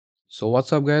So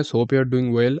what's up guys, hope you're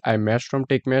doing well. I'm Mesh from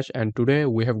TechMesh and today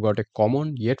we have got a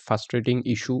common yet frustrating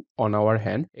issue on our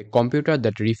hand. A computer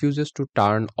that refuses to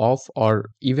turn off or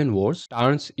even worse,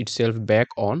 turns itself back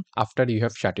on after you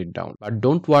have shut it down. But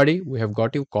don't worry, we have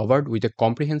got you covered with a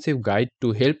comprehensive guide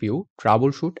to help you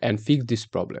troubleshoot and fix this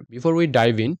problem. Before we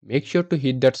dive in, make sure to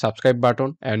hit that subscribe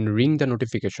button and ring the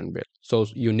notification bell so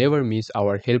you never miss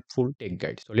our helpful tech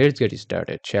guides. So let's get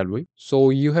started, shall we?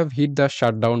 So you have hit the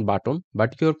shutdown button,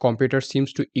 but your computer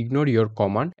seems to ignore your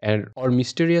command and or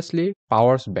mysteriously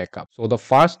powers back up. So the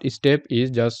first step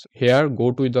is just here,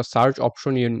 go to the search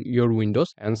option in your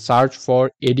Windows and search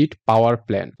for edit power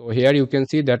plan. So here you can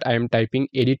see that I am typing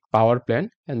edit power plan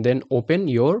and then open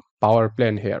your power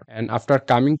plan here. And after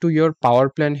coming to your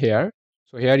power plan here,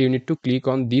 so here you need to click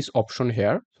on this option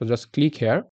here. So just click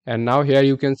here and now here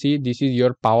you can see this is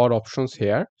your power options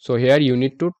here. So here you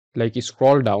need to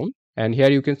scroll down and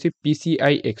here you can see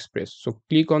PCI Express. So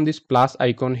click on this plus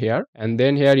icon here and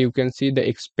then here you can see the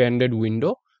expanded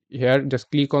window. Here just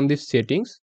click on this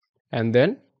settings and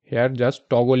then here just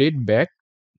toggle it back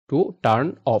to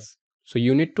turn off. So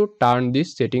you need to turn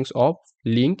these settings off,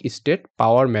 link state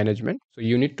power management. So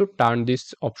you need to turn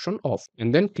this option off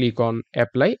and then click on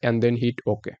apply and then hit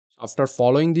OK. After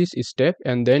following this step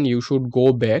and then you should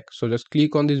go back. So just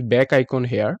click on this back icon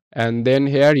here and then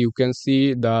here you can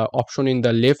see the option in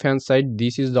the left hand side.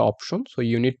 This is the option. So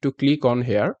you need to click on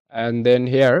here and then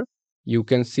here you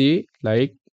can see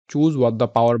choose what the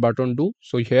power button do.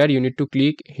 So here you need to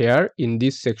click here in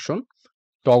this section,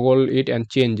 toggle it and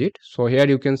change it. So here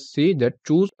you can see that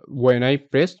choose when I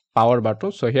press power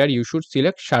button. So here you should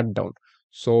select shutdown.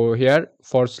 So here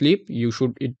for sleep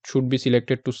it should be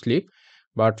selected to sleep,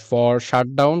 but for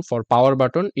shutdown for power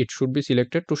button it should be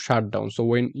selected to shutdown. So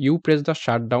when you press the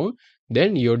shutdown,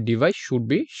 then your device should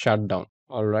be shut down.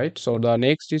 Alright, so the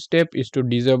next step is to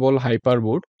disable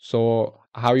hyperboot. So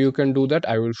how you can do that,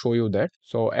 I will show you that.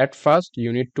 So at first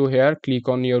you need to here click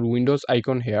on your Windows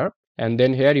icon here and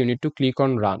then here you need to click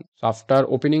on run. So after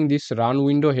opening this run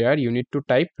window here, you need to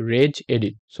type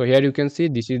regedit. So here you can see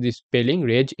this is the spelling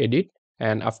regedit,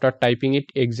 and after typing it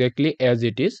exactly as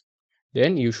it is,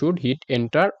 then you should hit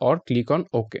enter or click on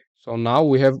OK. So now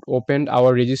we have opened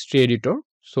our registry editor.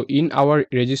 So in our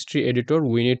registry editor,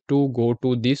 we need to go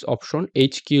to this option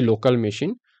H key local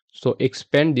machine. So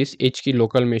expand this H key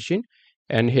local machine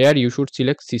and here you should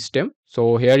select system.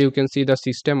 So here you can see the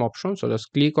system option. So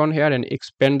just click on here and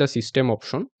expand the system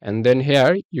option and then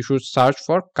here you should search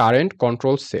for current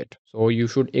control set. So you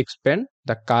should expand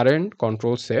the current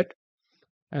control set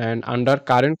and under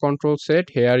current control set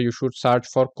here you should search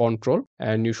for control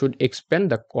and you should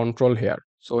expand the control here.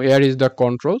 So here is the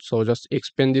control. So just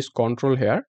expand this control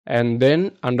here and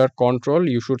then under control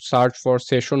you should search for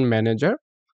session manager.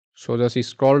 So just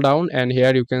scroll down and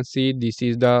here you can see this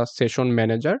is the session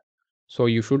manager. So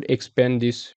you should expand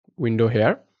this window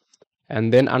here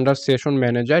and then under session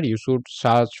manager you should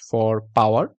search for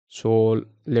power. So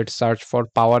let's search for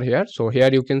power here. So here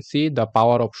you can see the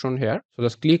power option here. So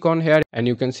just click on here and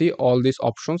you can see all these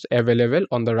options available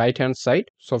on the right hand side.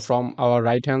 So from our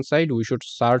right hand side we should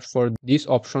search for this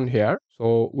option here.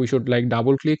 So we should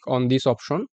double click on this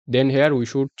option. Then here we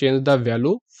should change the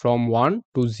value from 1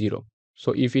 to 0.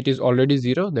 So if it is already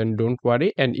 0, then don't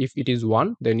worry, and if it is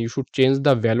 1, then you should change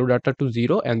the value data to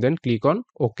 0 and then click on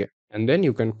OK and then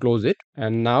you can close it.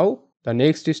 And now the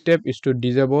next step is to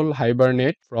disable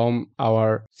hibernate from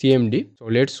our CMD. So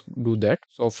let's do that.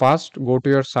 So first go to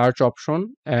your search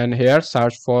option and here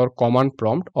search for command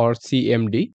prompt or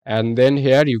CMD and then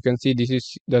here you can see this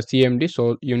is the CMD.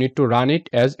 So you need to run it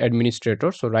as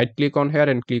administrator. So right click on here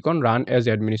and click on run as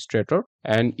administrator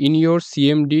and in your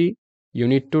CMD you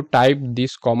need to type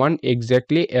this command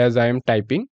exactly as I am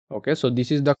typing. Okay, so this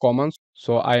is the command.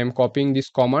 So I am copying this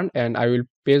command and I will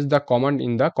paste the command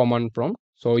in the command prompt.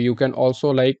 So you can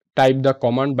also type the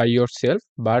command by yourself,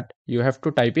 but you have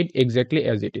to type it exactly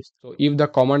as it is. So if the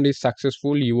command is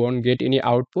successful, you won't get any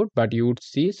output, but you would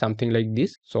see something like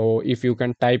this. So if you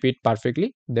can type it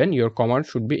perfectly, then your command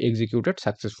should be executed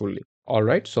successfully.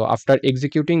 Alright, so after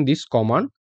executing this command,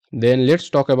 then let's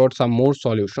talk about some more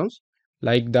solutions.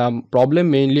 The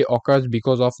problem mainly occurs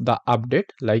because of the update.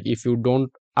 If you don't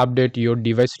update your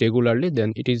device regularly,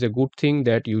 then it is a good thing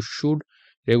that you should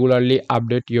regularly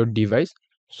update your device.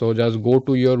 So just go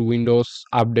to your Windows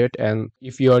update, and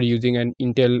if you are using an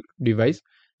Intel device,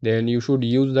 then you should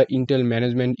use the Intel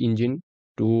management engine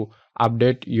to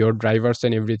update your drivers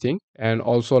and everything. And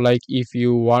also, like, if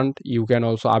you want, you can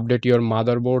also update your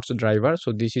motherboard's driver.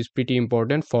 So this is pretty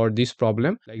important for this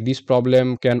problem. Like, this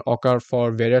problem can occur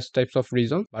for various types of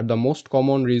reasons, but the most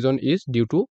common reason is due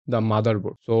to the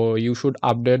motherboard. So you should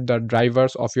update the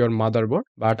drivers of your motherboard,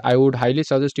 but I would highly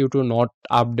suggest you to not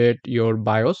update your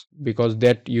BIOS, because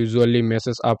that usually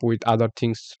messes up with other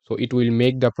things, so it will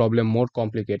make the problem more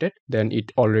complicated than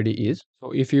it already is.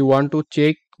 So if you want to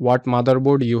check what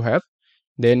motherboard you have,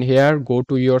 then here go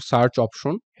to your search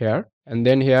option here, and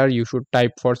then here you should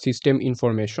type for system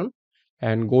information,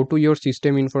 and go to your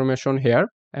system information here.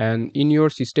 And in your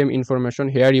system information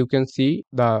here, you can see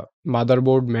the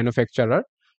motherboard manufacturer.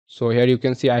 So here you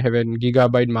can see I have a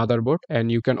gigabyte motherboard,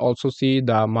 and you can also see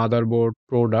the motherboard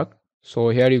product. So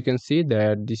here you can see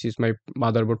that this is my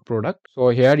motherboard product. So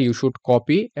here you should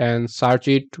copy and search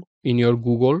it in your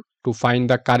Google to find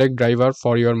the correct driver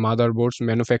for your motherboard's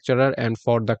manufacturer and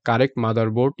for the correct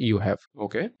motherboard you have.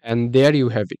 Okay, and there you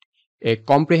have it, a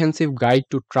comprehensive guide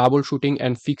to troubleshooting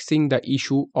and fixing the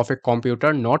issue of a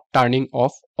computer not turning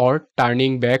off or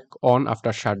turning back on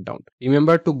after shutdown.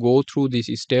 Remember to go through these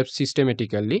steps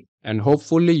systematically, and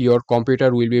hopefully your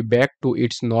computer will be back to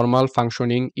its normal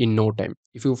functioning in no time.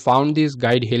 If you found this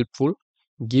guide helpful,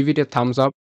 give it a thumbs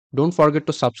up. Don't forget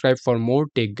to subscribe for more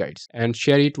tech guides and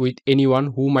share it with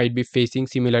anyone who might be facing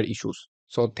similar issues.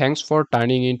 So thanks for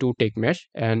turning into TechMesh,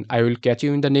 and I will catch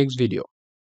you in the next video.